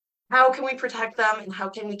how can we protect them and how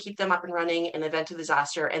can we keep them up and running in the event of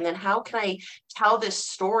disaster? And then how can I tell this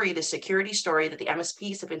story, the security story that the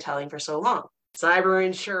MSPs have been telling for so long? Cyber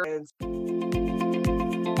insurance.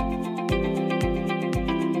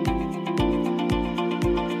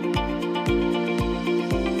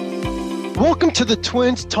 Welcome to the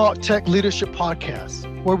Twins Talk Tech Leadership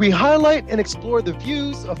Podcast, where we highlight and explore the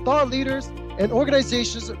views of thought leaders and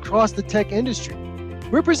organizations across the tech industry.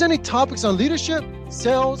 We're presenting topics on leadership,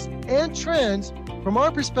 sales, and trends from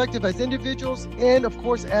our perspective as individuals and, of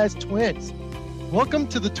course, as twins. Welcome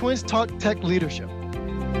to the Twins Talk Tech Leadership.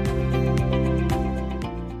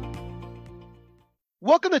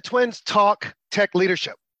 Welcome to Twins Talk Tech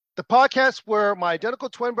Leadership, the podcast where my identical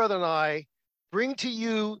twin brother and I bring to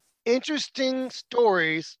you interesting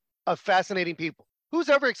stories of fascinating people. Who's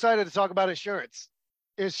ever excited to talk about insurance?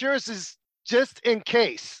 Insurance is just in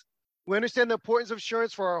case. We understand the importance of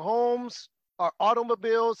insurance for our homes, our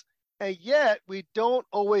automobiles, and yet we don't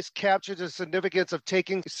always capture the significance of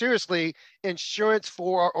taking seriously insurance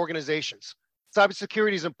for our organizations.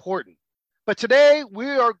 Cybersecurity is important. But today we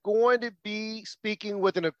are going to be speaking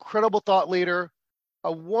with an incredible thought leader,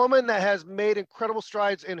 a woman that has made incredible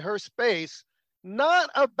strides in her space, not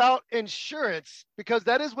about insurance, because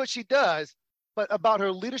that is what she does, but about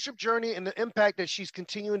her leadership journey and the impact that she's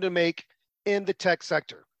continuing to make in the tech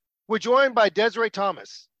sector. We're joined by Desiree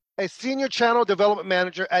Thomas, a senior channel development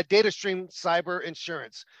manager at DataStream Cyber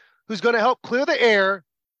Insurance, who's going to help clear the air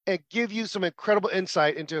and give you some incredible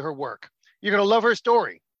insight into her work. You're going to love her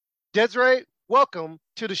story. Desiree, welcome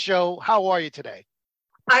to the show. How are you today?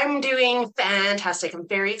 I'm doing fantastic. I'm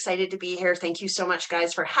very excited to be here. Thank you so much,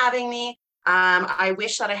 guys, for having me. I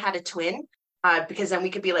wish that I had a twin because then we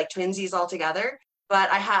could be like twinsies all together. But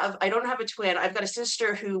I don't have a twin. I've got a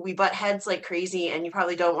sister who we butt heads like crazy, and you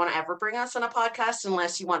probably don't want to ever bring us on a podcast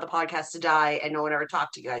unless you want the podcast to die and no one ever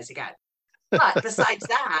talk to you guys again. But besides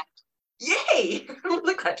that, yay! I'm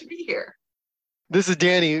really glad to be here. This is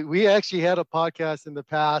Danny. We actually had a podcast in the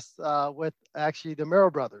past with actually the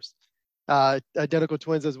Merrill brothers, identical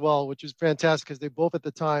twins as well, which was fantastic because they both at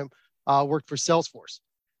the time worked for Salesforce.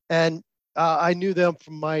 And I knew them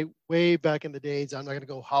from my way back in the days. I'm not going to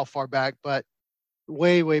go how far back, but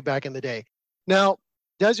way back in the day. Now,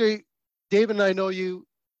 Desiree, David and I know you.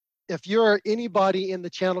 If you're anybody in the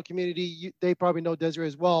channel community, they probably know Desiree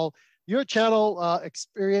as well. You're a channel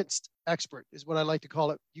experienced expert is what I like to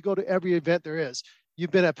call it. You go to every event there is.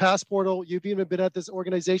 You've been at Passportal. You've even been at this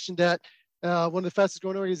organization that one of the fastest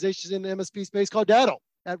growing organizations in the MSP space called Datto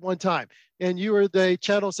at one time. And you were the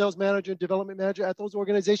channel sales manager and development manager at those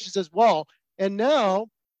organizations as well. And now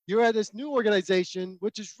you're at this new organization,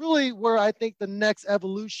 which is really where I think the next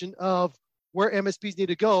evolution of where MSPs need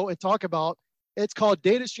to go and talk about. It's called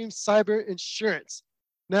DataStream Cyber Insurance.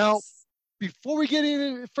 Now, before we get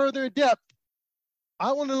any further in depth,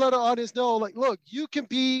 I want to let our audience know, like, look, you can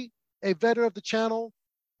be a veteran of the channel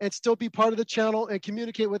and still be part of the channel and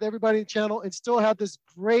communicate with everybody in the channel and still have this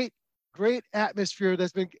great atmosphere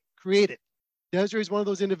that's been created. Desiree is one of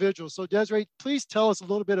those individuals. So Desiree, please tell us a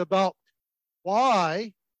little bit about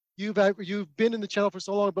why you've been in the channel for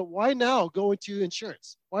so long, but why now go into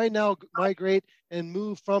insurance? Why now migrate and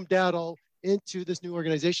move from Datto into this new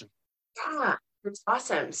organization? Yeah, it's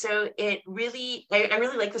awesome. So I really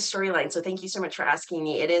like the storyline. So thank you so much for asking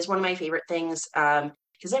me. It is one of my favorite things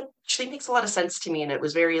because it actually makes a lot of sense to me. And it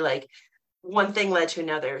was very like one thing led to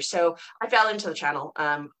another. So I fell into the channel.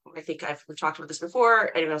 I think we've talked about this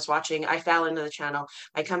before. Anyone else watching, I fell into the channel.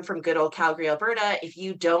 I come from good old Calgary, Alberta. If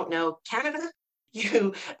you don't know Canada,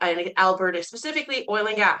 and Alberta specifically, oil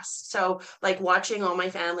and gas. So like watching all my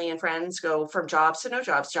family and friends go from jobs to no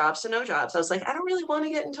jobs, jobs to no jobs. I was like, I don't really want to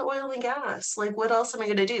get into oil and gas. Like, what else am I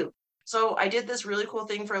going to do? So I did this really cool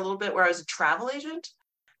thing for a little bit where I was a travel agent.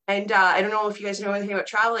 And I don't know if you guys know anything about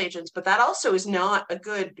travel agents, but that also is not a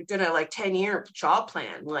gonna like 10-year job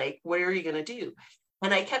plan. Like, what are you going to do?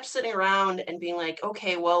 And I kept sitting around and being like,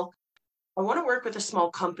 okay, well, I want to work with a small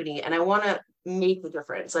company and I want to make the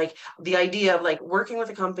difference. Like the idea of like working with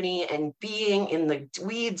a company and being in the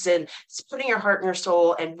weeds and putting your heart and your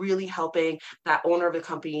soul and really helping that owner of the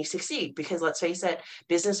company succeed. Because let's face it,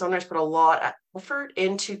 business owners put a lot of effort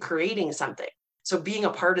into creating something. So being a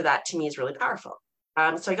part of that to me is really powerful.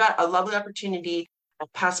 So I got a lovely opportunity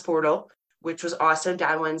at Passportal, which was awesome.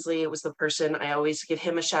 Dan Wensley was the person. I always give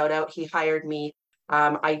him a shout out. He hired me.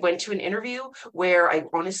 I went to an interview where I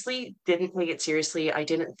honestly didn't take it seriously. I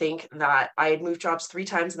didn't think that I had moved jobs 3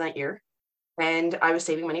 times in that year. And I was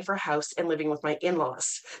saving money for a house and living with my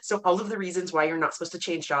in-laws. So all of the reasons why you're not supposed to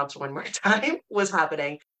change jobs one more time was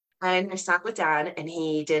happening. And I sat with Dan and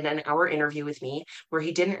he did an hour interview with me where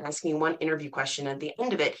he didn't ask me one interview question. At the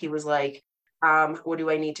end of it, he was like, what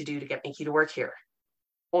do I need to do to make you to work here?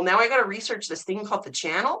 Well, now I got to research this thing called the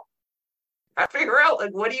channel. I figure out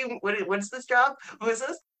like, what's this job? Who is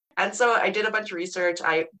this? And so I did a bunch of research.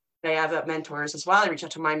 I have mentors as well. I reached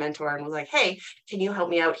out to my mentor and was like, hey, can you help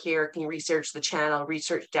me out here? Can you research the channel,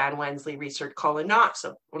 research Dan Wensley, research Colin Knox,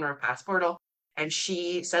 so owner of Passportal? And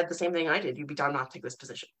she said the same thing I did. You'd be done not to take this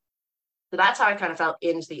position. So that's how I kind of fell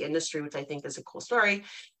into the industry, which I think is a cool story.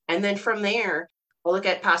 And then from there, we'll look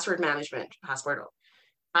at password management, Passportal.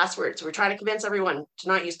 Passwords. We're trying to convince everyone to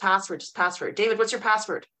not use password, just password. David, what's your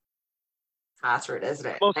password? Password, isn't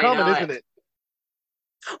it? Well, common, isn't it?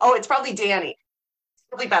 Oh, it's probably Danny. It's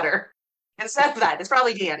probably better. Instead of that, it's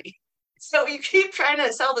probably Danny. So you keep trying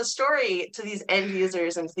to sell the story to these end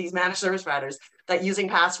users and to these managed service providers that using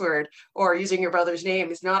password or using your brother's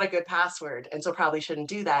name is not a good password. And so probably shouldn't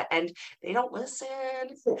do that. And they don't listen.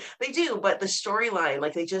 They do, but the storyline,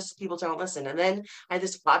 like people don't listen. And then I had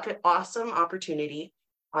this awesome opportunity.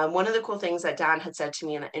 One of the cool things that Dan had said to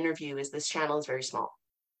me in the interview is this channel is very small.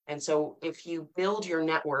 And so if you build your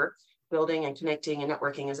network, building and connecting and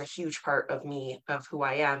networking is a huge part of me, of who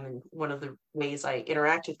I am, and one of the ways I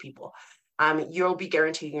interact with people. You'll be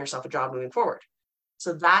guaranteeing yourself a job moving forward.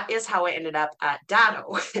 So that is how I ended up at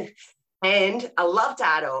Datto. And I love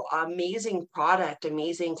Datto. Amazing product,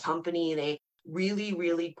 amazing company. They really,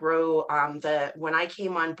 really grow. When I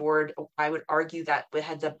came on board, I would argue that we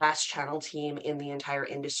had the best channel team in the entire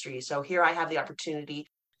industry. So here I have the opportunity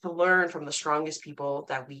to learn from the strongest people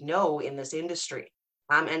that we know in this industry.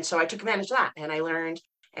 And so I took advantage of that and I learned,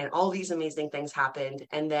 and all these amazing things happened.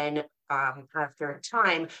 And then after a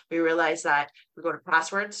time, we realized that we go to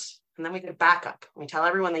passwords and then we get backup. We tell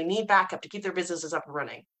everyone they need backup to keep their businesses up and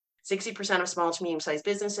running. 60% of small to medium-sized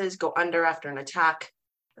businesses go under after an attack.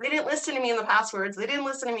 They didn't listen to me in the passwords. They didn't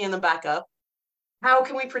listen to me in the backup. How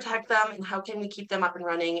can we protect them and how can we keep them up and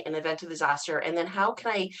running in the event of disaster? And then how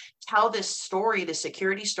can I tell this story, the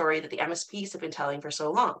security story that the MSPs have been telling for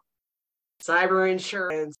so long? Cyber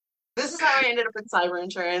insurance. This is how I ended up in cyber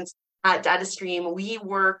insurance at DataStream. We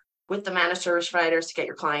work with the managed service providers to get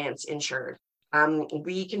your clients insured.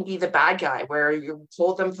 We can be the bad guy where you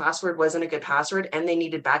told them password wasn't a good password and they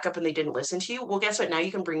needed backup and they didn't listen to you. Well, guess what? Now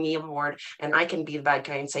you can bring me aboard and I can be the bad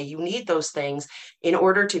guy and say, you need those things in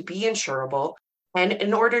order to be insurable and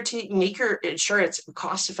in order to make your insurance a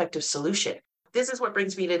cost-effective solution. This is what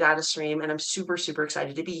brings me to DataStream, and I'm super, super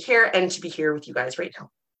excited to be here and to be here with you guys right now.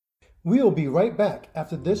 We'll be right back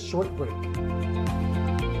after this short break.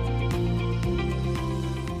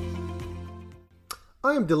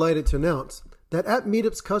 I am delighted to announce that App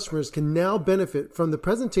Meetup's customers can now benefit from the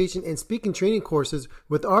presentation and speaking training courses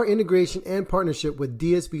with our integration and partnership with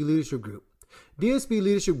DSB Leadership Group. DSB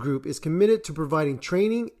Leadership Group is committed to providing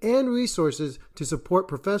training and resources to support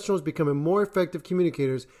professionals becoming more effective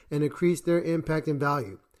communicators and increase their impact and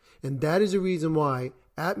value. And that is the reason why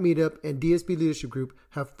App Meetup and DSB Leadership Group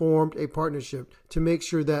have formed a partnership to make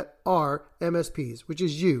sure that our MSPs, which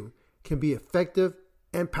is you, can be effective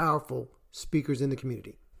and powerful speakers in the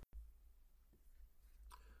community.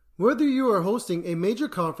 Whether you are hosting a major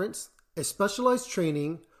conference, a specialized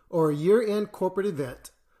training, or a year-end corporate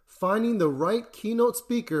event, finding the right keynote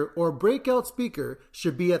speaker or breakout speaker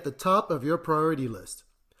should be at the top of your priority list.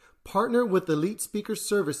 Partner with Elite Speaker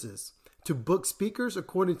Services to book speakers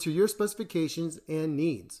according to your specifications and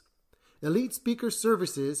needs. Elite Speaker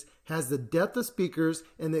Services has the depth of speakers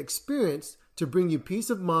and the experience to bring you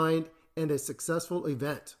peace of mind and a successful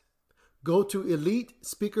event. Go to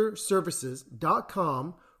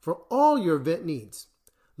EliteSpeakerServices.com for all your event needs.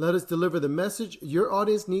 Let us deliver the message your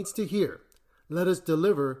audience needs to hear. Let us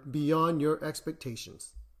deliver beyond your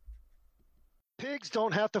expectations. Pigs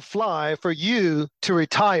don't have to fly for you to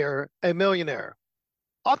retire a millionaire.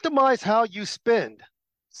 Optimize how you spend,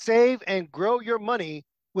 save, and grow your money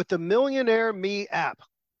with the Millionaire Me app.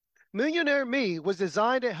 Millionaire Me was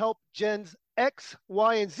designed to help Gens X,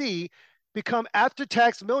 Y, and Z become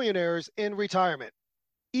after-tax millionaires in retirement.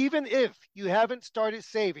 Even if you haven't started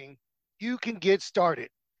saving, you can get started.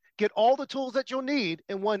 Get all the tools that you'll need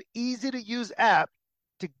in one easy-to-use app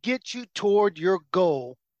to get you toward your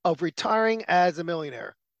goal of retiring as a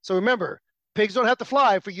millionaire. So remember, pigs don't have to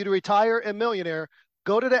fly for you to retire a millionaire.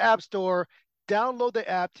 Go to the App Store, download the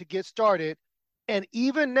app to get started, and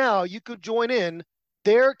even now you could join in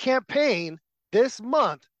their campaign this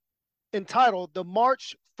month entitled the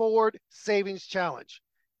March Forward Savings Challenge.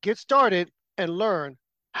 Get started and learn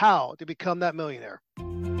how to become that millionaire.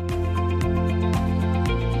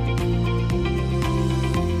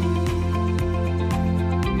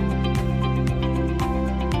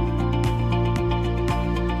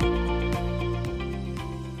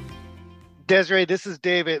 Desiree, this is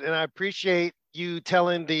David, and I appreciate you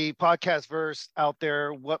telling the podcast verse out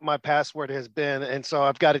there what my password has been. And so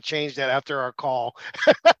I've got to change that after our call.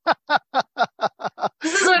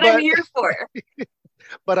 This is what I'm But here for.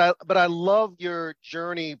 but I love your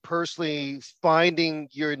journey personally, finding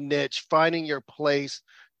your niche, finding your place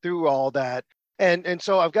through all that. And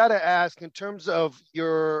so I've got to ask, in terms of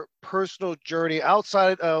your personal journey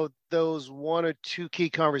outside of those one or two key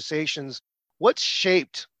conversations, what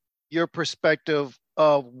shaped your perspective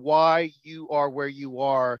of why you are where you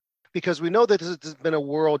are? Because we know that this has been a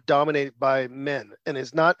world dominated by men, and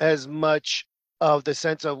it's not as much of the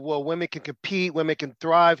sense of, well, women can compete, women can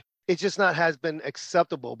thrive. It just not has been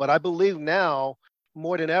acceptable. But I believe now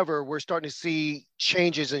more than ever, we're starting to see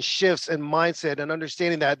changes and shifts in mindset and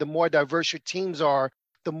understanding that the more diverse your teams are,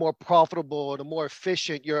 the more profitable, the more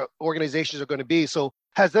efficient your organizations are going to be. So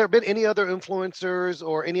has there been any other influencers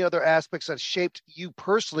or any other aspects that shaped you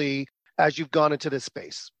personally as you've gone into this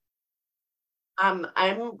space? I'm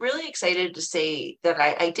really excited to say that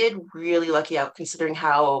I did really lucky out considering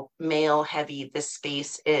how male heavy this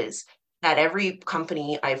space is. At every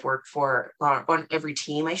company I've worked for, on every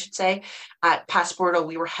team, I should say, at Passporto,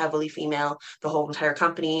 we were heavily female, the whole entire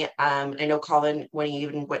company. I know Colin, when he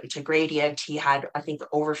even went into Gradient, he had, I think,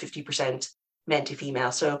 over 50% men to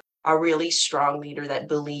female. So a really strong leader that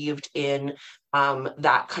believed in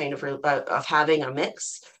that kind of having a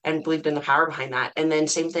mix and believed in the power behind that. And then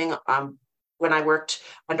same thing, when I worked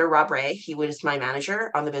under Rob Ray, he was my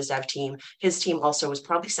manager on the biz dev team. His team also was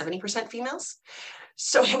probably 70% females.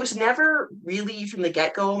 So it was never really from the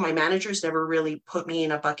get-go. My managers never really put me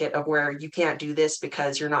in a bucket of where you can't do this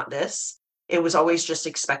because you're not this. It was always just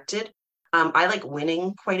expected. I like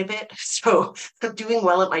winning quite a bit. So doing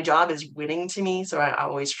well at my job is winning to me. So I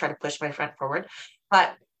always try to push my friend forward.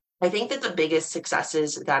 But I think that the biggest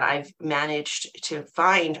successes that I've managed to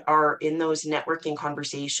find are in those networking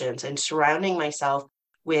conversations and surrounding myself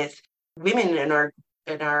with women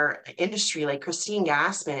in our industry, like Christine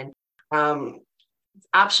Gassman,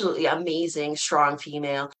 absolutely amazing, strong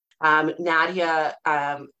female. Nadia,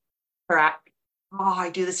 I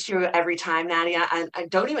do this to you every time, Nadia. I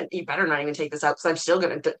don't even, you better not even take this out because I'm still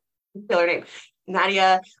going to kill her name.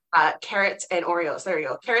 Nadia, Carrots and Oreos. There you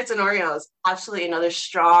go. Carrots and Oreos. Absolutely another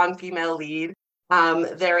strong female lead.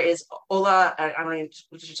 There is Ola. I'm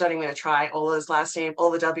just not even going to try Ola's last name,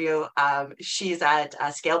 Ola W. She's at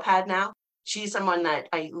ScalePad now. She's someone that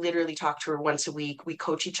I literally talk to her once a week. We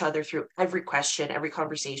coach each other through every question, every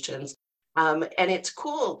conversations. And it's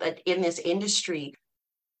cool that in this industry,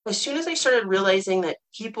 as soon as I started realizing that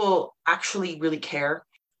people actually really care,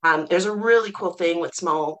 there's a really cool thing with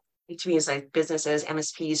small, to me, it's like businesses,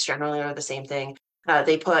 MSPs generally are the same thing.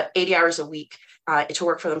 They put 80 hours a week to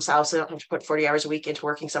work for themselves. So they don't have to put 40 hours a week into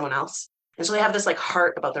working someone else. And so they have this like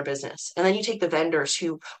heart about their business. And then you take the vendors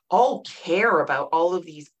who all care about all of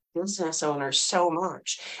these business owners so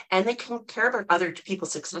much, and they can care about other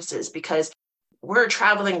people's successes because we're a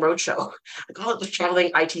traveling roadshow. I call it the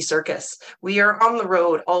traveling IT circus. We are on the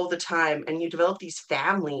road all the time, and you develop these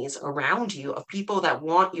families around you of people that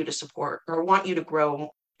want you to support or want you to grow.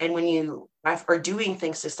 And when you are doing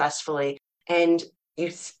things successfully, and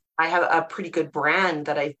I have a pretty good brand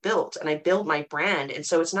that I've built, and I build my brand, and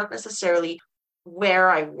so it's not necessarily where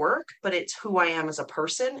I work, but it's who I am as a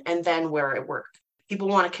person, and then where I work. People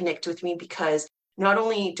want to connect with me because not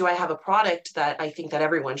only do I have a product that I think that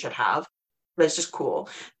everyone should have, that's just cool,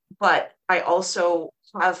 but I also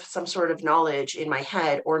have some sort of knowledge in my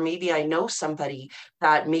head, or maybe I know somebody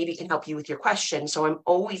that maybe can help you with your question. So I'm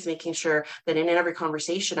always making sure that in every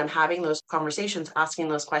conversation, I'm having those conversations, asking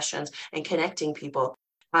those questions and connecting people.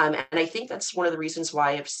 And I think that's one of the reasons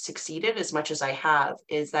why I've succeeded as much as I have,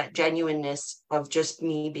 is that genuineness of just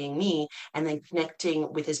me being me, and then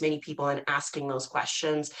connecting with as many people and asking those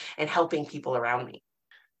questions and helping people around me.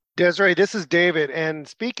 Desiree, this is David. And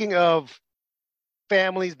speaking of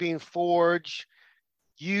families being forged,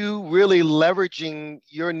 you really leveraging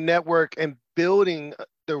your network and building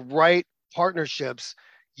the right partnerships,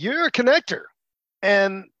 you're a connector.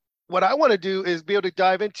 And what I want to do is be able to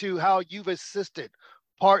dive into how you've assisted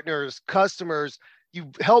partners, customers,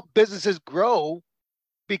 you've helped businesses grow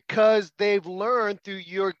because they've learned through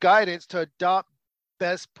your guidance to adopt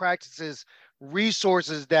best practices,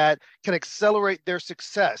 resources that can accelerate their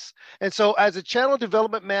success. And so as a channel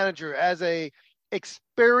development manager, as a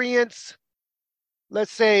experience,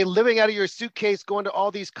 let's say living out of your suitcase, going to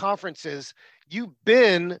all these conferences, you've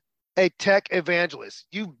been a tech evangelist.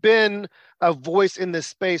 You've been a voice in this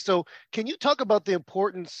space. So can you talk about the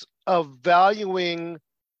importance of valuing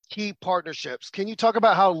key partnerships? Can you talk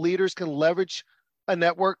about how leaders can leverage a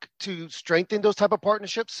network to strengthen those type of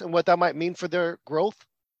partnerships and what that might mean for their growth?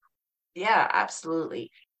 Yeah,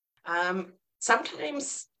 absolutely.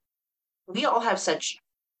 Sometimes we all have such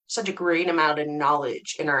a great amount of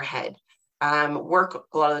knowledge in our head. Work,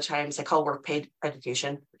 a lot of the times I call work paid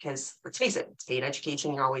education, because let's face it, it's paid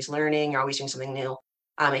education. You're always learning, you're always doing something new,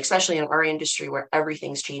 especially in our industry where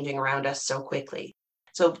everything's changing around us so quickly.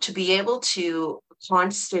 So to be able to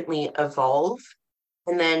constantly evolve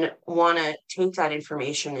and then want to take that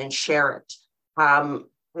information and share it,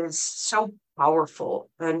 is so powerful.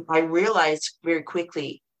 And I realized very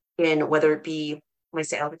quickly, in whether it be my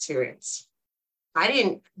sales experience,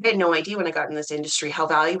 I had no idea when I got in this industry how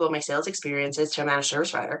valuable my sales experience is to a managed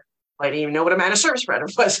service provider. I didn't even know what a managed service provider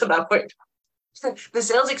was at that point. The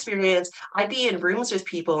sales experience, I'd be in rooms with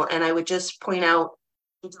people and I would just point out,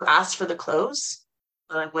 did you ask for the close?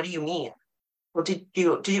 Like, what do you mean? Well, did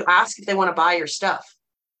you ask if they want to buy your stuff?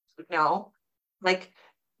 No. Like,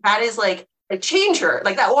 that is like a changer.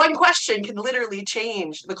 Like, that one question can literally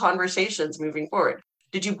change the conversations moving forward.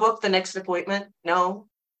 Did you book the next appointment? No.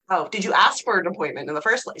 Oh, did you ask for an appointment in the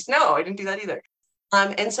first place? No, I didn't do that either.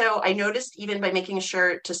 And so I noticed, even by making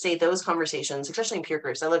sure to say those conversations, especially in peer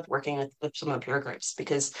groups, I love working with some of the peer groups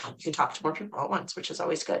because you can talk to more people at once, which is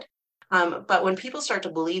always good. But when people start to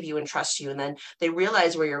believe you and trust you, and then they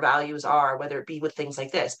realize where your values are, whether it be with things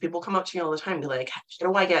like this, people come up to me all the time and be like, how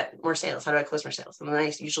do I get more sales? How do I close more sales? And then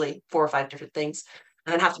I usually 4 or 5 different things.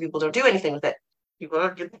 And then half the people don't do anything with it. People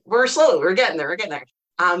are, we're slow, we're getting there, we're getting there.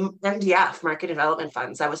 MDF, market development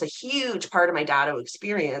funds, that was a huge part of my Datto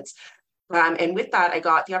experience. And with that, I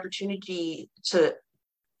got the opportunity to,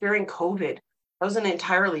 during COVID, that was an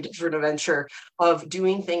entirely different adventure of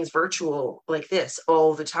doing things virtual like this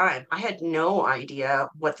all the time. I had no idea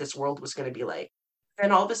what this world was going to be like.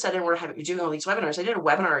 And all of a sudden, we're doing all these webinars. I did a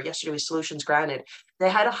webinar yesterday with Solutions Granted. They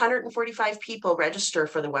had 145 people register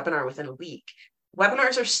for the webinar within a week.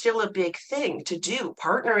 Webinars are still a big thing to do.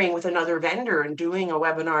 Partnering with another vendor and doing a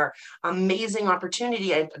webinar, amazing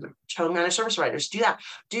opportunity. I'm telling managed service providers, do that.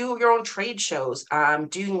 Do your own trade shows,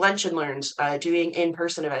 doing lunch and learns, doing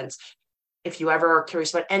in-person events. If you ever are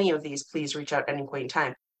curious about any of these, please reach out at any point in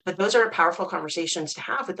time. But those are powerful conversations to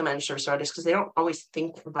have with the managed service providers because they don't always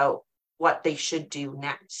think about what they should do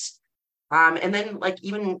next. And then, like,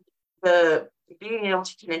 even the being able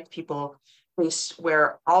to connect people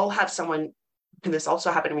where I'll have someone, and this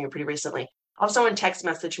also happened to me pretty recently, I'll have someone text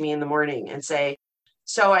message me in the morning and say,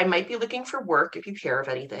 so I might be looking for work if you care of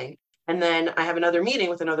anything. And then I have another meeting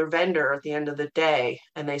with another vendor at the end of the day,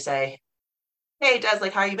 and they say, hey, Des,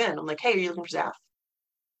 like, how you been? I'm like, hey, are you looking for staff?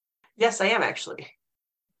 Yes, I am actually.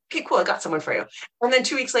 Okay, cool, I got someone for you. And then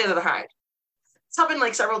 2 weeks later, they're hired. It's happened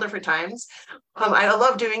like several different times. I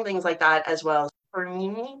love doing things like that as well. For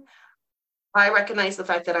me, I recognize the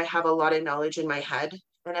fact that I have a lot of knowledge in my head.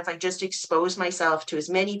 And if I just expose myself to as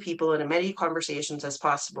many people and as many conversations as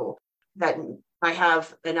possible, that I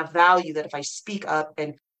have enough value that if I speak up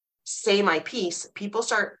and say my piece, people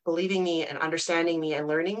start believing me and understanding me and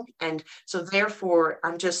learning. And so therefore,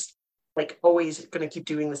 I'm just like always going to keep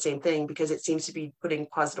doing the same thing because it seems to be putting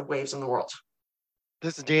positive waves in the world.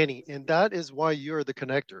 This is Danny, and that is why you're the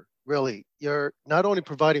connector, really. You're not only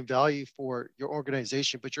providing value for your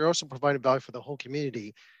organization, but you're also providing value for the whole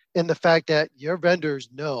community. And the fact that your vendors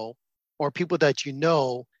know, or people that you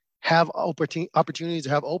know have opportunities to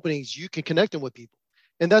have openings, you can connect them with people.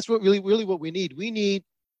 And that's what really what we need. We need,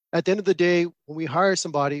 at the end of the day, when we hire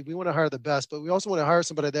somebody, we want to hire the best, but we also want to hire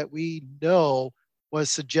somebody that we know was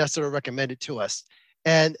suggested or recommended to us.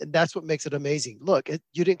 And that's what makes it amazing. Look,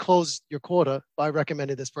 you didn't close your quota by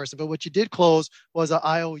recommending this person, but what you did close was an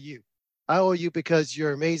IOU. I owe you because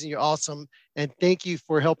you're amazing, you're awesome, and thank you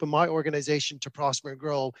for helping my organization to prosper and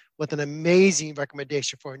grow with an amazing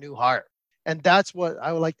recommendation for a new hire. And that's what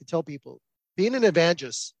I would like to tell people. Being an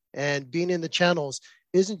evangelist and being in the channels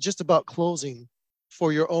isn't just about closing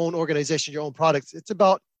for your own organization, your own products. It's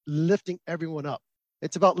about lifting everyone up.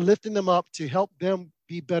 It's about lifting them up to help them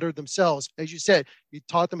be better themselves. As you said, you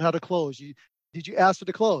taught them how to close. Did you ask for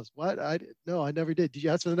the close? What? No, I never did. Did you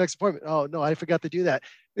ask for the next appointment? Oh, no, I forgot to do that.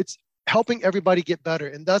 It's helping everybody get better.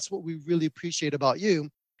 And that's what we really appreciate about you.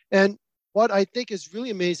 And what I think is really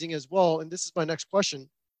amazing as well, and this is my next question,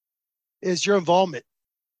 is your involvement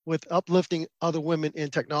with uplifting other women in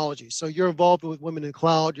technology. So you're involved with Women in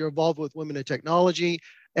Cloud, you're involved with Women in Technology,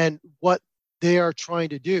 and what they are trying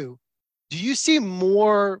to do. Do you see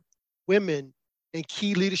more women in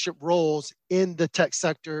key leadership roles in the tech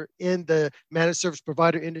sector, in the managed service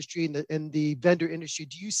provider industry, in the vendor industry?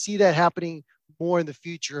 Do you see that happening more in the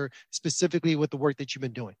future, specifically with the work that you've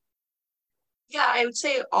been doing? Yeah, I would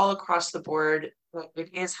say all across the board, it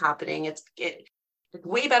is happening.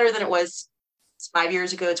 way better than it was 5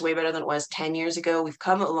 years ago. It's way better than it was 10 years ago. We've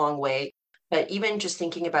come a long way. But even just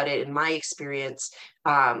thinking about it in my experience,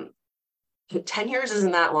 10 years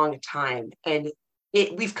isn't that long a time. And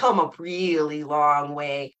we've come a really long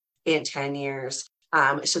way in 10 years.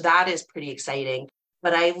 So that is pretty exciting.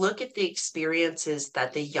 But I look at the experiences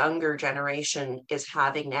that the younger generation is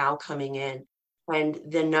having now coming in, and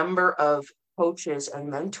the number of coaches and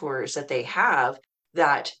mentors that they have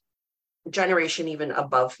that generation even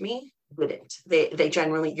above me wouldn't. They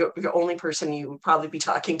generally, your only person you would probably be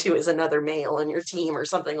talking to is another male on your team or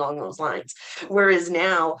something along those lines. Whereas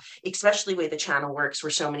now, especially the way the channel works, we're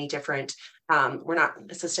so many different, we're not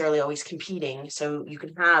necessarily always competing. So you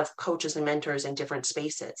can have coaches and mentors in different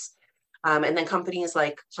spaces. And then companies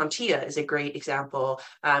like CompTIA is a great example.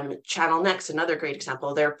 Channel Next, another great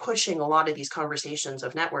example. They're pushing a lot of these conversations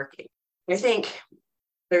of networking. I think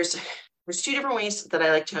there's two different ways that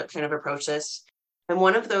I like to kind of approach this. And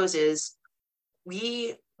one of those is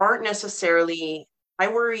we aren't necessarily, I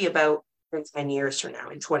worry about in 10 years from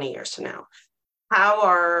now, in 20 years from now, how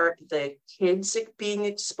are the kids being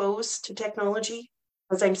exposed to technology?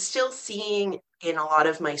 Because I'm still seeing in a lot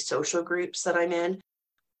of my social groups that I'm in,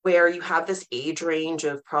 where you have this age range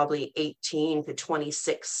of probably 18 to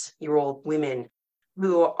 26-year-old women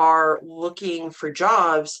who are looking for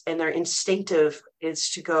jobs, and their instinctive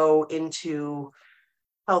is to go into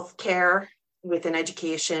healthcare with an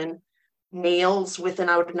education, males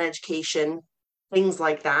without an education, things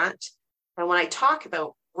like that. And when I talk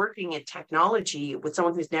about working in technology with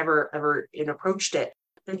someone who's never ever approached it,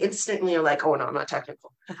 then instantly you're like, oh no, I'm not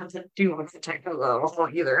technical. I have to do with the technical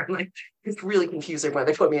either. I'm like, it's really confusing why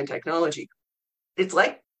they put me in technology. It's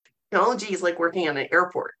like technology is like working in an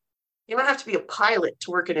airport. You don't have to be a pilot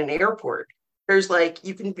to work in an airport. There's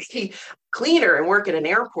you can be a cleaner and work at an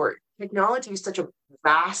airport. Technology is such a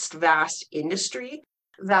vast industry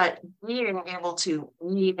that being able to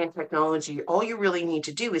lead in technology, all you really need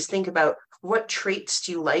to do is think about what traits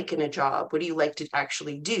do you like in a job? What do you like to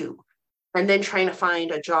actually do? And then trying to find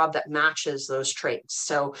a job that matches those traits.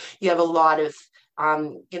 So you have a lot of,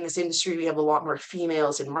 in this industry, we have a lot more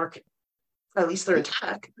females in marketing. At least they're in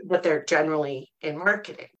tech, but they're generally in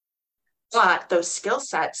marketing. But those skill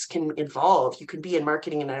sets can evolve. You could be in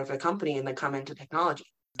marketing and out of a company and then come into technology.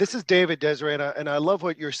 This is David, Desiree, and I love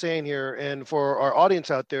what you're saying here. And for our audience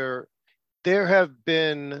out there have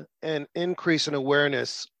been an increase in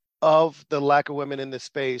awareness of the lack of women in this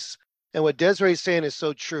space. And what Desiree is saying is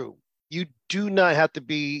so true. You do not have to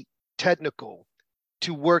be technical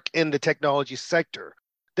to work in the technology sector.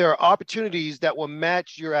 There are opportunities that will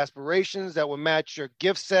match your aspirations, that will match your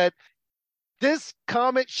gift set. This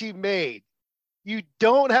comment she made, you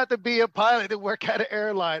don't have to be a pilot to work at an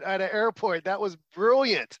airline, at an airport. That was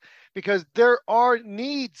brilliant, because there are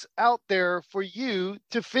needs out there for you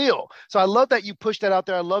to fill. So I love that you pushed that out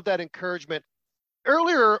there. I love that encouragement.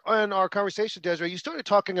 Earlier in our conversation, Desiree, you started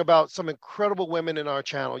talking about some incredible women in our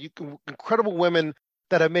channel. Incredible women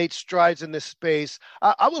that have made strides in this space.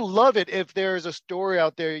 I would love it if there's a story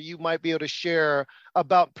out there you might be able to share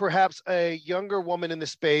about perhaps a younger woman in the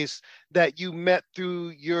space that you met through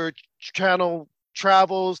your channel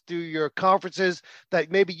travels, through your conferences,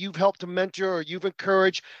 that maybe you've helped to mentor or you've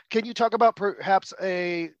encouraged. Can you talk about perhaps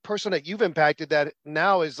a person that you've impacted that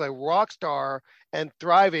now is a rock star and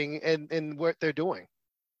thriving in what they're doing?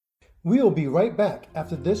 We'll be right back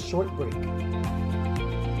after this short break.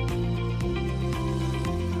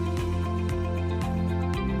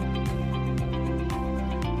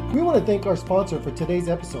 We want to thank our sponsor for today's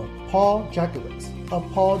episode, Paul Jakowitz of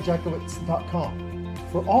pauljakowitz.com.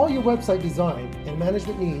 For all your website design and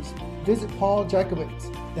management needs, visit Paul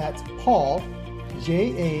Jakowitz. That's Paul,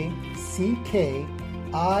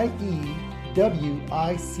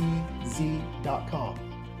 JACKIEWICZ.com.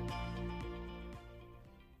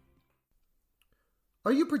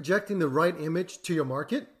 Are you projecting the right image to your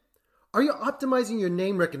market? Are you optimizing your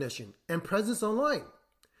name recognition and presence online?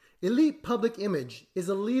 Elite Public Image is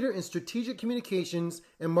a leader in strategic communications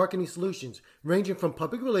and marketing solutions, ranging from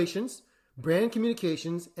public relations, brand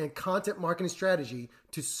communications, and content marketing strategy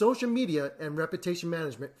to social media and reputation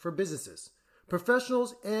management for businesses,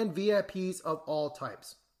 professionals, and VIPs of all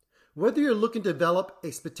types. Whether you're looking to develop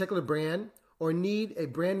a particular brand or need a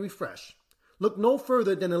brand refresh, look no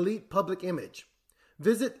further than Elite Public Image.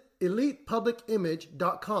 Visit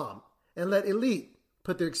elitepublicimage.com and let Elite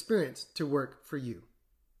put their experience to work for you.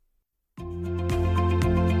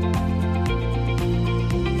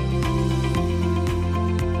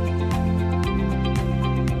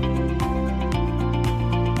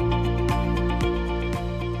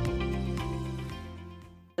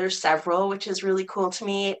 There's there's several, which is really cool to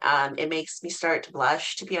me. It makes me start to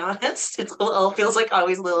blush, to be honest. It's a little, feels like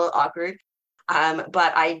always a little awkward.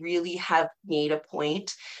 But I really have made a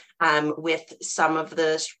point with some of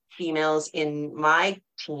the females in my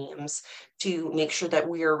teams to make sure that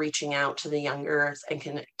we are reaching out to the younger and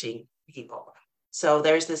connecting people. So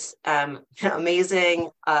there's this amazing,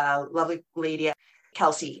 lovely lady,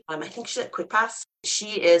 Kelsey. I think she's at QuickPass.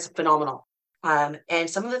 She is phenomenal. And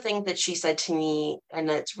some of the things that she said to me, and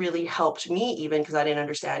that's really helped me even because I didn't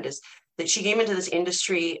understand, is that she came into this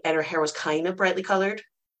industry and her hair was kind of brightly colored.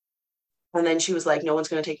 And then she was like, no one's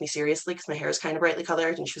going to take me seriously because my hair is kind of brightly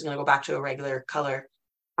colored. And she was going to go back to a regular color.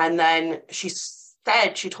 And then she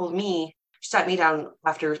told me, she sat me down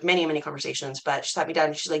after many, many conversations, but she sat me down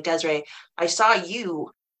and she's like, Desiree, I saw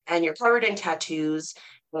you and you're covered in tattoos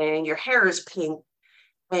and your hair is pink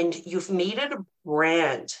and you've made it a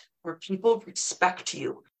brand where people respect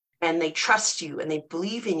you and they trust you and they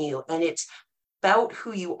believe in you. And it's about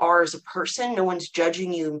who you are as a person. No one's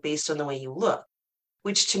judging you based on the way you look,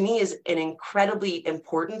 which to me is an incredibly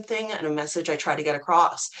important thing and a message I try to get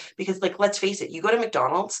across. Because, like, let's face it, you go to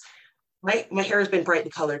McDonald's, my hair has been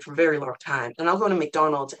brightly colored for a very long time. And I'll go to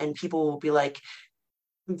McDonald's and people will be like,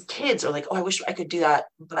 kids are like, oh, I wish I could do that,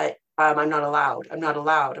 but I'm not allowed. I'm not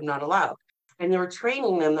allowed. I'm not allowed. And they were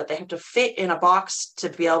training them that they have to fit in a box to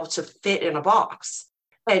be able to fit in a box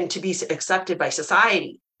and to be accepted by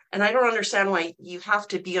society. And I don't understand why you have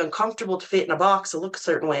to be uncomfortable to fit in a box and look a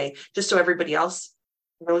certain way just so everybody else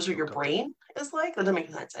knows what your brain is like. That doesn't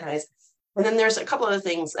make sense. Anyways. And then there's a couple other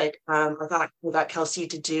things like I got Kelsey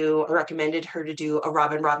to do. I recommended her to do a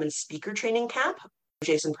Robin Robbins speaker training camp.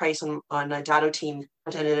 Jason Price on a Dado team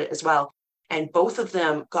attended it as well. And both of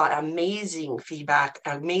them got amazing feedback,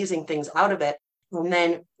 amazing things out of it. And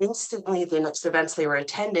then instantly the next events they were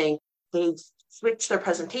attending, they switched their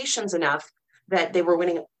presentations enough that they were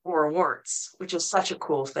winning more awards, which is such a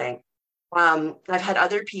cool thing. I've had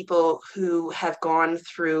other people who have gone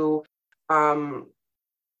through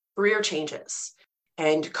career changes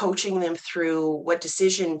and coaching them through what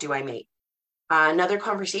decision do I make. Another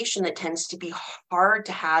conversation that tends to be hard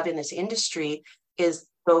to have in this industry is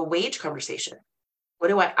the wage conversation. What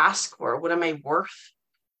do I ask for? What am I worth?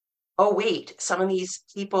 Oh, wait, some of these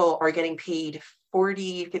people are getting paid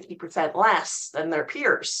 40, 50% less than their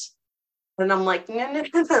peers. And I'm like,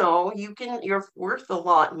 no, you're worth a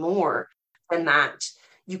lot more than that.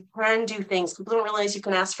 You can do things. People don't realize you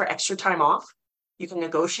can ask for extra time off. You can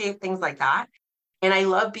negotiate things like that. And I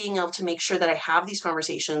love being able to make sure that I have these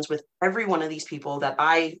conversations with every one of these people that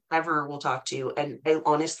I ever will talk to. And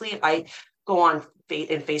I go on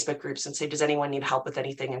in Facebook groups and say, does anyone need help with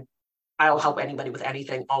anything? And I'll help anybody with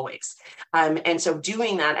anything always. And so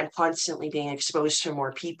doing that, I'm constantly being exposed to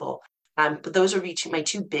more people. But those are my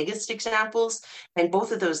two biggest examples. And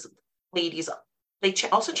both of those ladies, they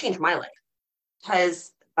also changed my life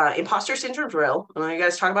because imposter syndrome is real. And you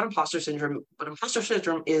guys talk about imposter syndrome, but imposter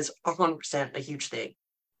syndrome is 100% a huge thing.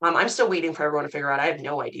 I'm still waiting for everyone to figure out. I have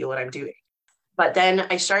no idea what I'm doing. But then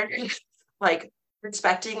I started like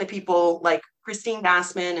respecting the people like Christine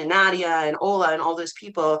Bassman and Nadia and Ola and all those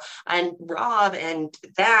people and Rob and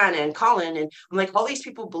Dan and Colin. And I'm like, all these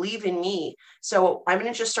people believe in me. So I'm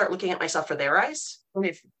going to just start looking at myself for their eyes. And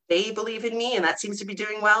if they believe in me and that seems to be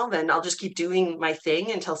doing well, then I'll just keep doing my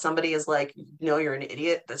thing until somebody is like, no, you're an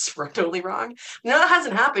idiot. That's totally wrong. No, that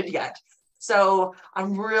hasn't happened yet. So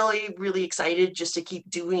I'm really, really excited just to keep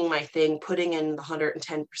doing my thing, putting in the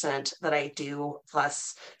 110% that I do,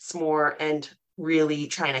 plus more, and really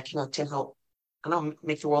trying to connect and help, I don't know,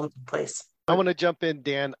 make the world a good place. I want to jump in,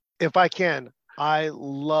 Dan. If I can, I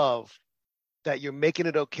love that you're making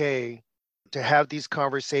it okay to have these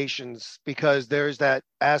conversations because there's that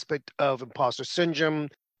aspect of imposter syndrome.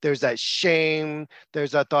 There's that shame.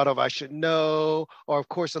 There's that thought of I should know, or of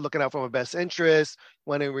course, they're looking out for my best interest.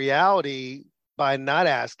 When in reality, by not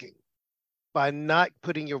asking, by not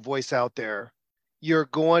putting your voice out there, you're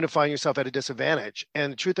going to find yourself at a disadvantage.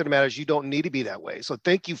 And the truth of the matter is you don't need to be that way. So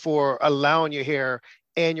thank you for allowing your hair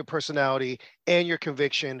and your personality and your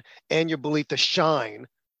conviction and your belief to shine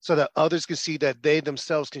so that others can see that they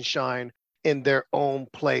themselves can shine in their own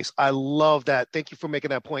place. I love that. Thank you for making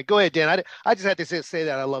that point. Go ahead, Dan. I just had to say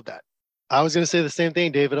that. I love that. I was going to say the same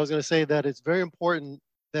thing, David. I was going to say that it's very important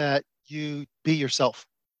that you be yourself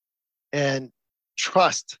and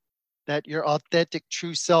trust that your authentic,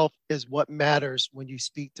 true self is what matters when you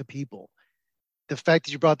speak to people. The fact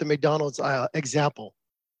that you brought the McDonald's example,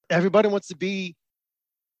 everybody wants to be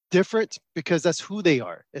different because that's who they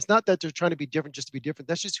are. It's not that they're trying to be different just to be different.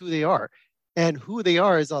 That's just who they are. And who they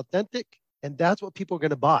are is authentic, and that's what people are going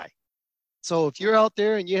to buy. So if you're out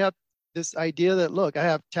there and you have this idea that, look, I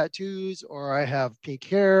have tattoos or I have pink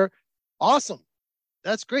hair. Awesome.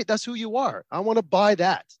 That's great. That's who you are. I want to buy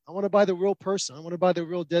that. I want to buy the real person. I want to buy the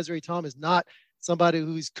real Desiree Thomas, not somebody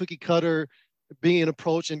who's cookie cutter being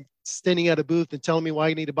approached and standing at a booth and telling me why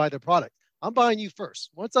you need to buy their product. I'm buying you first.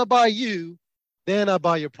 Once I buy you, then I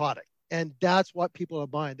buy your product. And that's what people are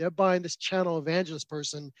buying. They're buying this channel evangelist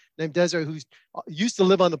person named Desiree who's used to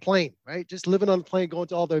live on the plane, right? Just living on the plane, going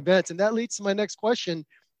to all the events. And that leads to my next question.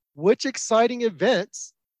 Which exciting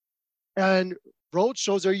events and road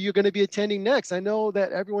shows are you going to be attending next? I know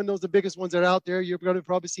that everyone knows the biggest ones that are out there. You're going to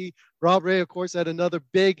probably see Rob Ray, of course, at another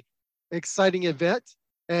big, exciting event.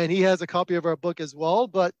 And he has a copy of our book as well.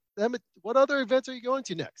 But what other events are you going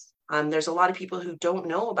to next? There's a lot of people who don't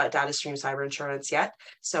know about DataStream Cyber Insurance yet.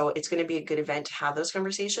 So it's going to be a good event to have those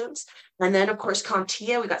conversations. And then, of course,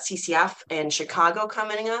 CompTIA, we got CCF in Chicago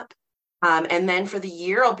coming up. And then for the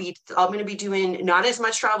year, I'm going to be doing not as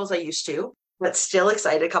much travel as I used to, but still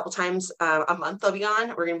excited. A couple times a month I'll be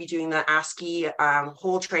on. We're going to be doing the ASCII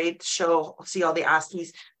whole trade show, see all the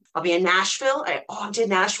ASCIIs. I'll be in Nashville. I did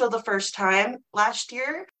Nashville the first time last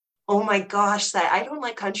year. Oh my gosh, I don't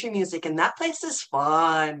like country music, and that place is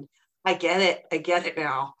fun. I get it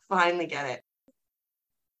now. Finally get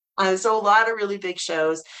it. So a lot of really big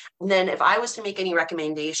shows. And then if I was to make any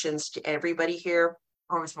recommendations to everybody here,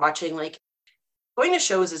 I was watching, like, going to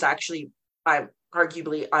shows is actually,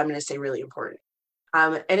 arguably, I'm going to say really important.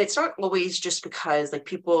 And it's not always just because, like,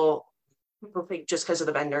 people think just because of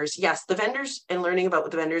the vendors. Yes, the vendors and learning about what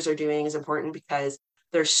the vendors are doing is important because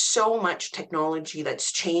there's so much technology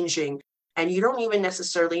that's changing. And you don't even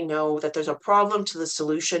necessarily know that there's a problem to the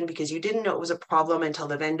solution because you didn't know it was a problem until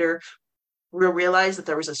the vendor will realize that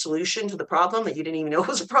there was a solution to the problem that you didn't even know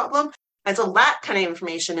was a problem. And so that kind of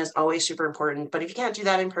information is always super important. But if you can't do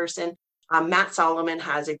that in person, Matt Solomon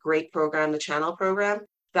has a great program, the Channel program,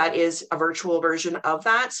 that is a virtual version of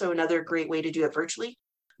that. So another great way to do it virtually.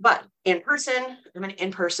 But in person, I'm an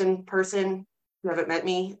in-person person. You haven't met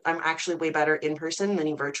me. I'm actually way better in person than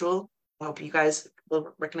in virtual. I hope you guys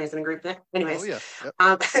will recognize in a group there. Anyways,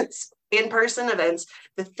 in-person events,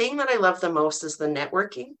 the thing that I love the most is the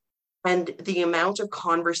networking and the amount of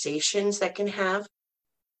conversations that can have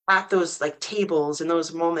at those like tables and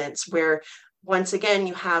those moments where once again,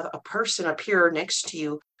 you have a person, a peer next to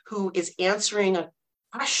you who is answering a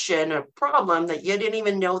question, a problem that you didn't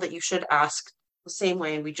even know that you should ask the same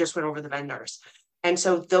way we just went over the vendors. And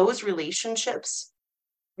so those relationships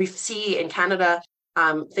we see in Canada,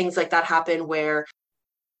 things like that happen where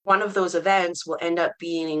one of those events will end up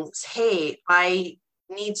being, hey, I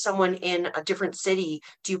need someone in a different city.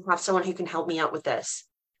 Do you have someone who can help me out with this?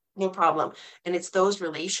 No problem. And it's those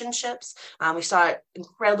relationships. We saw it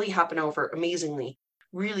incredibly happen amazingly,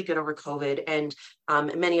 really good over COVID and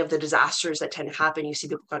many of the disasters that tend to happen, you see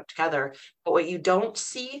people come together. But what you don't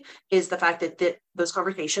see is the fact that those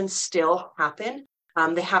conversations still happen.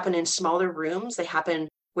 They happen in smaller rooms. They happen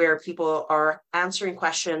where people are answering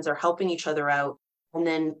questions or helping each other out. And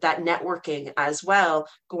then that networking as well,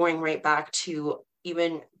 going right back to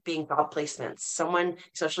even being job placements. Someone,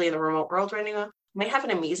 especially in the remote world right now, might have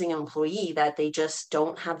an amazing employee that they just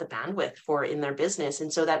don't have the bandwidth for in their business.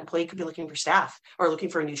 And so that employee could be looking for staff or looking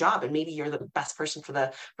for a new job. And maybe you're the best person for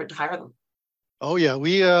to hire them. Oh yeah,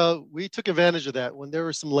 we took advantage of that. When there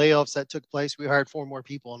were some layoffs that took place, we hired 4 more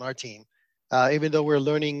people on our team. Even though we're a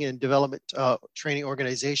learning and development training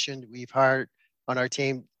organization, we've hired on our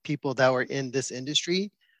team people that were in this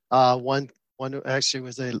industry. One actually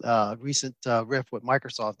was a recent riff with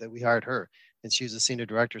Microsoft that we hired her, and she was a senior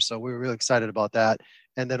director. So we were really excited about that.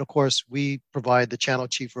 And then, of course, we provide the channel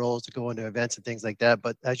chief roles to go into events and things like that.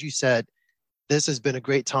 But as you said, this has been a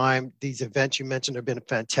great time. These events you mentioned have been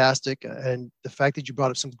fantastic. And the fact that you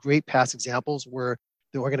brought up some great past examples where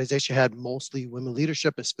the organization had mostly women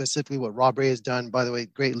leadership, and specifically what Rob Ray has done, by the way,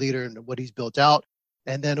 great leader and what he's built out.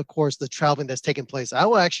 And then, of course, the traveling that's taken place. I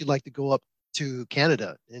would actually like to go up to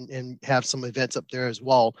Canada and have some events up there as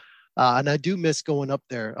well. And I do miss going up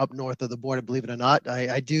there, up north of the border, believe it or not.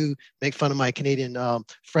 I do make fun of my Canadian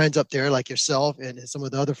friends up there like yourself and some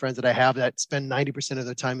of the other friends that I have that spend 90% of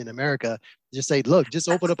their time in America. Just say, look, just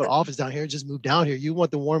open up an office down here, just move down here. You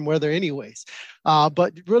want the warm weather anyways.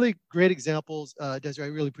 But really great examples, Desiree. I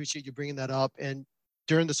really appreciate you bringing that up. And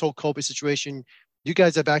during this whole COVID situation, you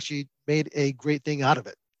guys have actually made a great thing out of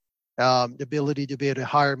it. The ability to be able to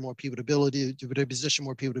hire more people, the ability to position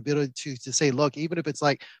more people, the ability to say, look, even if it's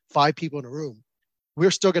like 5 people in a room, we're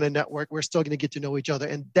still going to network. We're still going to get to know each other.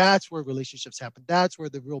 And that's where relationships happen. That's where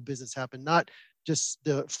the real business happen, not just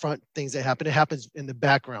the front things that happen. It happens in the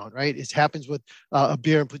background, right? It happens with a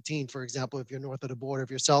beer and poutine, for example. If you're north of the border, if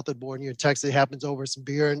you're south of the border and you're in Texas, it happens over some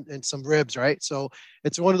beer and some ribs, right? So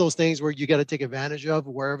it's one of those things where you got to take advantage of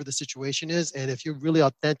wherever the situation is. And if you're really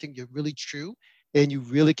authentic, you're really true, and you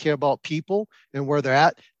really care about people and where they're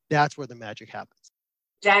at, that's where the magic happens.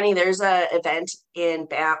 Danny, there's an event in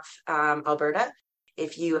Banff, Alberta.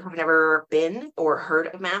 If you have never been or heard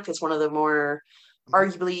of Banff, it's one of the more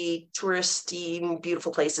arguably touristy,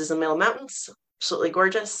 beautiful places in the Middle Mountains. Absolutely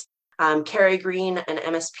gorgeous. Carrie Green, an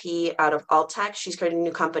MSP out of Altech, she's created a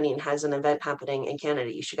new company and has an event happening in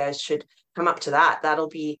Canada. You guys should come up to that. That'll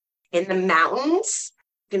be in the mountains.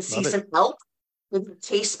 You can see some elk.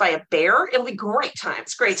 Chased by a bear. It'll be great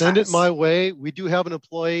times. Send it my way. We do have an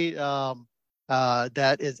employee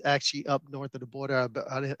that is actually up north of the border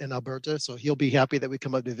in Alberta, so he'll be happy that we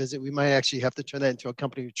come up to visit. We might actually have to turn that into a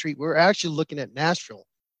company retreat. We're actually looking at Nashville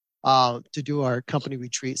to do our company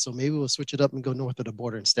retreat, so maybe we'll switch it up and go north of the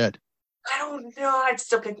border instead. I don't know. I'd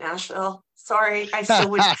still pick Nashville. Sorry, I still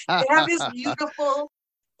wish they have this beautiful.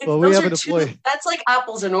 Well, we have an employee. That's like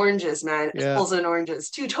apples and oranges, man. Yeah. Apples and oranges,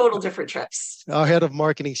 two total different trips. Our head of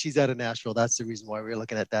marketing, she's out of Nashville. That's the reason why we're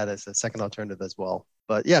looking at that as a second alternative as well.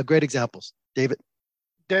 But yeah, great examples. David.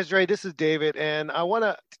 Desiree, this is David, and I want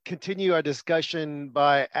to continue our discussion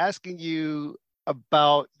by asking you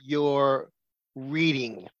about your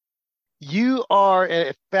reading. You are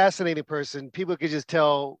a fascinating person. People can just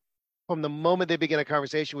tell from the moment they begin a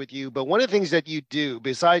conversation with you. But one of the things that you do,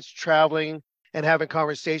 besides traveling and having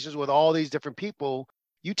conversations with all these different people,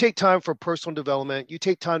 you take time for personal development. You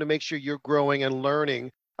take time to make sure you're growing and learning.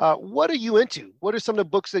 What are you into? What are some of the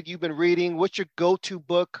books that you've been reading? What's your go-to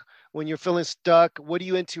book when you're feeling stuck? What are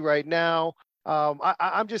you into right now?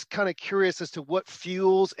 I'm just kind of curious as to what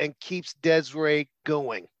fuels and keeps Desiree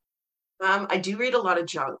going. I do read a lot of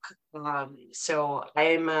junk. So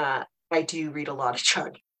I do read a lot of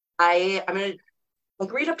junk. I'm going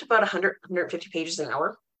to read up to about 100, 150 pages an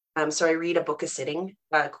hour. So I read a book a sitting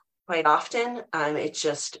quite often. It's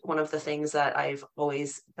just one of the things that I've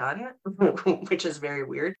always done, which is very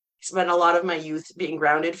weird. I spent a lot of my youth being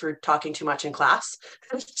grounded for talking too much in class.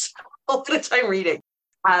 All the time reading.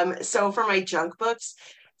 So for my junk books,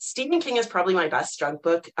 Stephen King is probably my best junk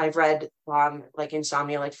book. I've read like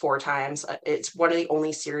Insomnia like 4 times. It's one of the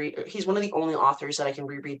only he's one of the only authors that I can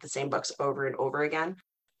reread the same books over and over again.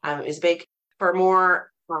 Is big. For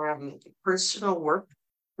more personal work,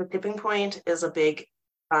 The Tipping Point is a big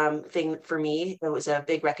thing for me. It was a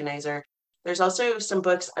big recognizer. There's also some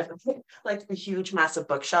books, I've like a huge, massive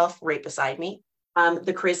bookshelf right beside me.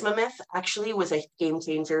 The Charisma Myth actually was a game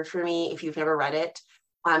changer for me if you've never read it.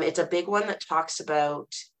 It's a big one that talks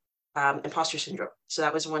about imposter syndrome. So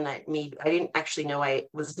that was one that I didn't actually know I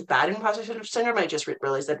was bad in imposter syndrome. I just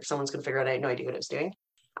realized that if someone's going to figure it out, I had no idea what I was doing.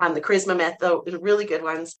 The Charisma Myth, though, is really good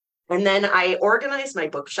ones. And then I organize my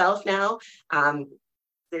bookshelf now.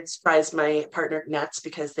 It surprised my partner nuts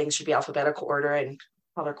because things should be alphabetical order and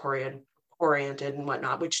color oriented and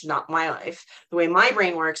whatnot, which is not my life. The way my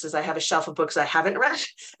brain works is I have a shelf of books I haven't read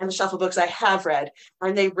and a shelf of books I have read,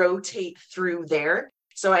 and they rotate through there.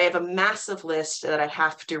 So I have a massive list that I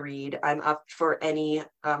have to read. I'm up for any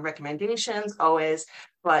recommendations always,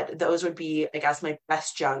 but those would be, I guess, my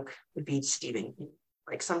best junk would be Stephen King.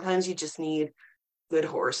 Like sometimes you just need good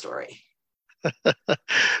horror story.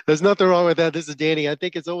 There's nothing wrong with that. This is Danny. I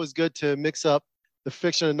think it's always good to mix up the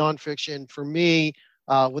fiction and nonfiction. For me,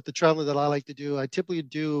 with the traveling that I like to do, I typically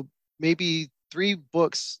do maybe 3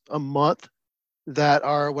 books a month that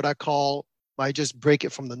are what I call, I just break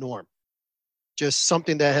it from the norm. Just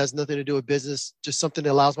something that has nothing to do with business, just something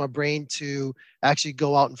that allows my brain to actually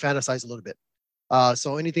go out and fantasize a little bit.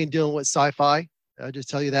 So anything dealing with sci-fi, I just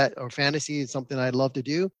tell you that, or fantasy is something I love to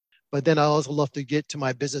do. But then I also love to get to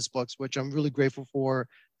my business books, which I'm really grateful for,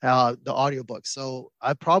 the audiobooks. So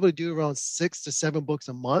I probably do around 6 to 7 books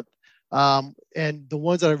a month. And the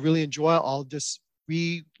ones that I really enjoy, I'll just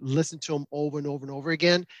re-listen to them over and over and over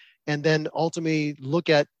again. And then ultimately look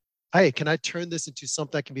at, hey, can I turn this into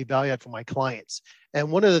something that can be valued for my clients? And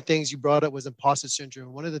one of the things you brought up was imposter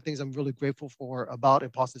syndrome. One of the things I'm really grateful for about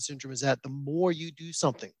imposter syndrome is that the more you do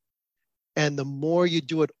something and the more you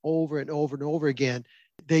do it over and over and over again,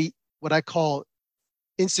 what I call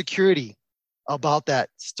insecurity about that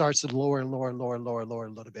starts to lower and lower and lower and lower and lower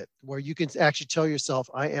a little bit, where you can actually tell yourself,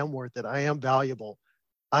 I am worth it. I am valuable.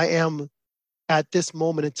 I am at this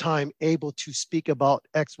moment in time able to speak about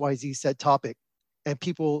XYZ said topic, and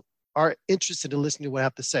people are interested in listening to what I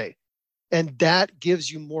have to say. And that gives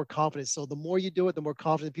you more confidence. So the more you do it, the more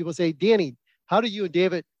confident people say, Danny, how do you and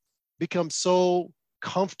David become so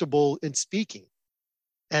comfortable in speaking?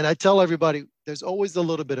 And I tell everybody, there's always a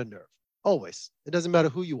little bit of nerve. Always. It doesn't matter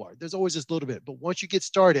who you are. There's always just a little bit. But once you get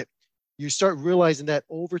started, you start realizing that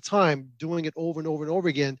over time, doing it over and over and over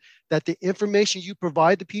again, that the information you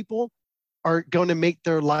provide to people are going to make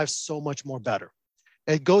their lives so much more better.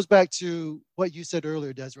 And it goes back to what you said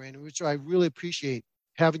earlier, Desiree, and which I really appreciate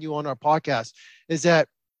having you on our podcast, is that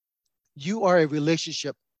you are a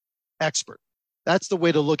relationship expert. That's the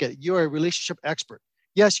way to look at it. You're a relationship expert.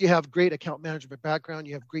 Yes, you have great account management background.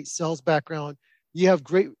 You have great sales background. You have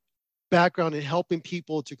great background in helping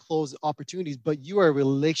people to close opportunities, but you are a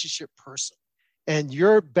relationship person. And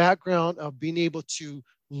your background of being able to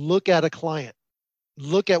look at a client,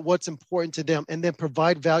 look at what's important to them, and then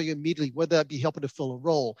provide value immediately, whether that be helping to fill a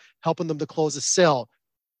role, helping them to close a sale,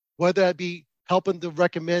 whether that be helping to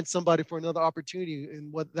recommend somebody for another opportunity,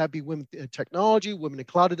 and whether that be women in technology, women in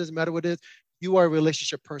cloud, it doesn't matter what it is. You are a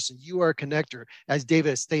relationship person. You are a connector, as David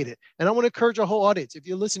has stated. And I want to encourage our whole audience, if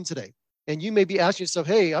you're listening today, and you may be asking yourself,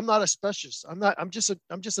 hey, I'm not a specialist. I'm just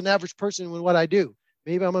an average person in what I do.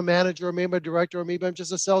 Maybe I'm a manager, or maybe I'm a director, or maybe I'm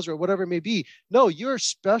just a sales rep, whatever it may be. No, you're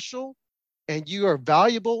special and you are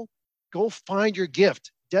valuable. Go find your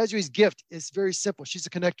gift. Desiree's gift is very simple. She's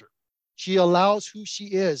a connector. She allows who she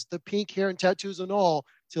is, the pink hair and tattoos and all,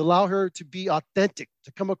 to allow her to be authentic,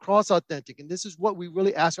 to come across authentic. And this is what we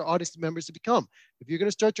really ask our audience members to become. If you're going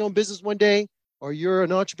to start your own business one day, or you're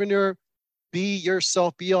an entrepreneur, be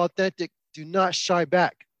yourself, be authentic. Do not shy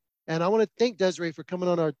back. And I want to thank Desiree for coming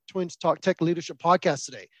on our Twins Talk Tech Leadership podcast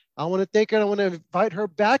today. I want to thank her, and I want to invite her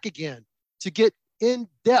back again to get in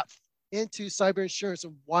depth into cyber insurance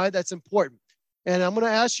and why that's important. And I'm going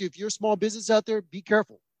to ask you, if you're a small business out there, be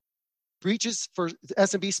careful. Breaches for the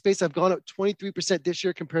SMB space have gone up 23% this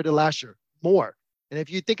year compared to last year, more. And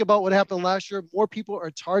if you think about what happened last year, more people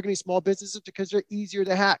are targeting small businesses because they're easier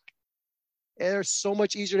to hack. They're so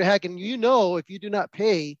much easier to hack. And you know, if you do not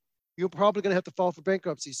pay, you're probably going to have to file for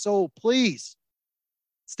bankruptcy. So please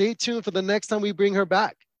stay tuned for the next time we bring her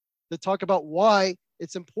back to talk about why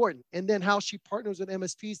it's important, and then how she partners with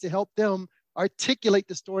MSPs to help them articulate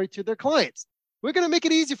the story to their clients. We're going to make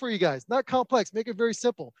it easy for you guys, not complex, make it very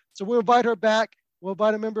simple. So we'll invite her back. We'll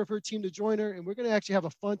invite a member of her team to join her, and we're going to actually have a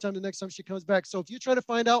fun time the next time she comes back. So if you're trying to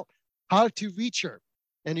find out how to reach her,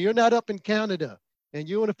 and you're not up in Canada, and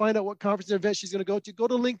you want to find out what conference or event she's going to go to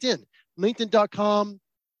LinkedIn,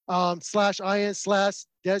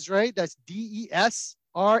 linkedin.com/IN/Desiree. That's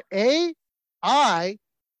DESRAIE.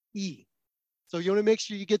 So you want to make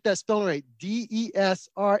sure you get that spelling right,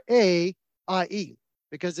 DESRAIE,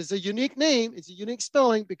 because it's a unique name. It's a unique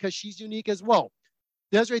spelling because she's unique as well.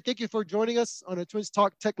 Desiree, thank you for joining us on a Twins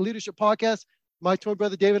Talk Tech Leadership podcast. My twin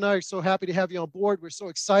brother David and I are so happy to have you on board. We're so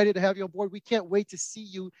excited to have you on board. We can't wait to see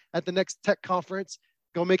you at the next tech conference.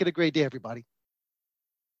 Go make it a great day, everybody.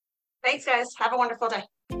 Thanks, guys. Have a wonderful day.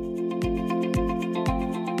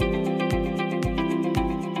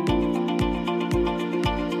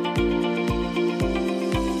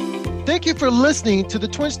 Thank you for listening to the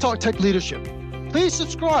Twins Talk Tech Leadership. Please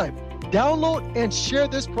subscribe, download, and share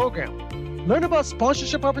this program. Learn about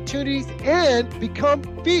sponsorship opportunities and become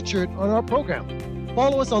featured on our program.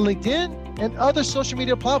 Follow us on LinkedIn and other social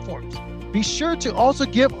media platforms. Be sure to also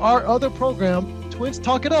give our other program, Twins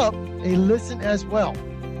Talk It Up, a listen as well.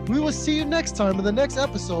 We will see you next time in the next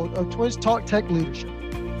episode of Twins Talk Tech Leadership.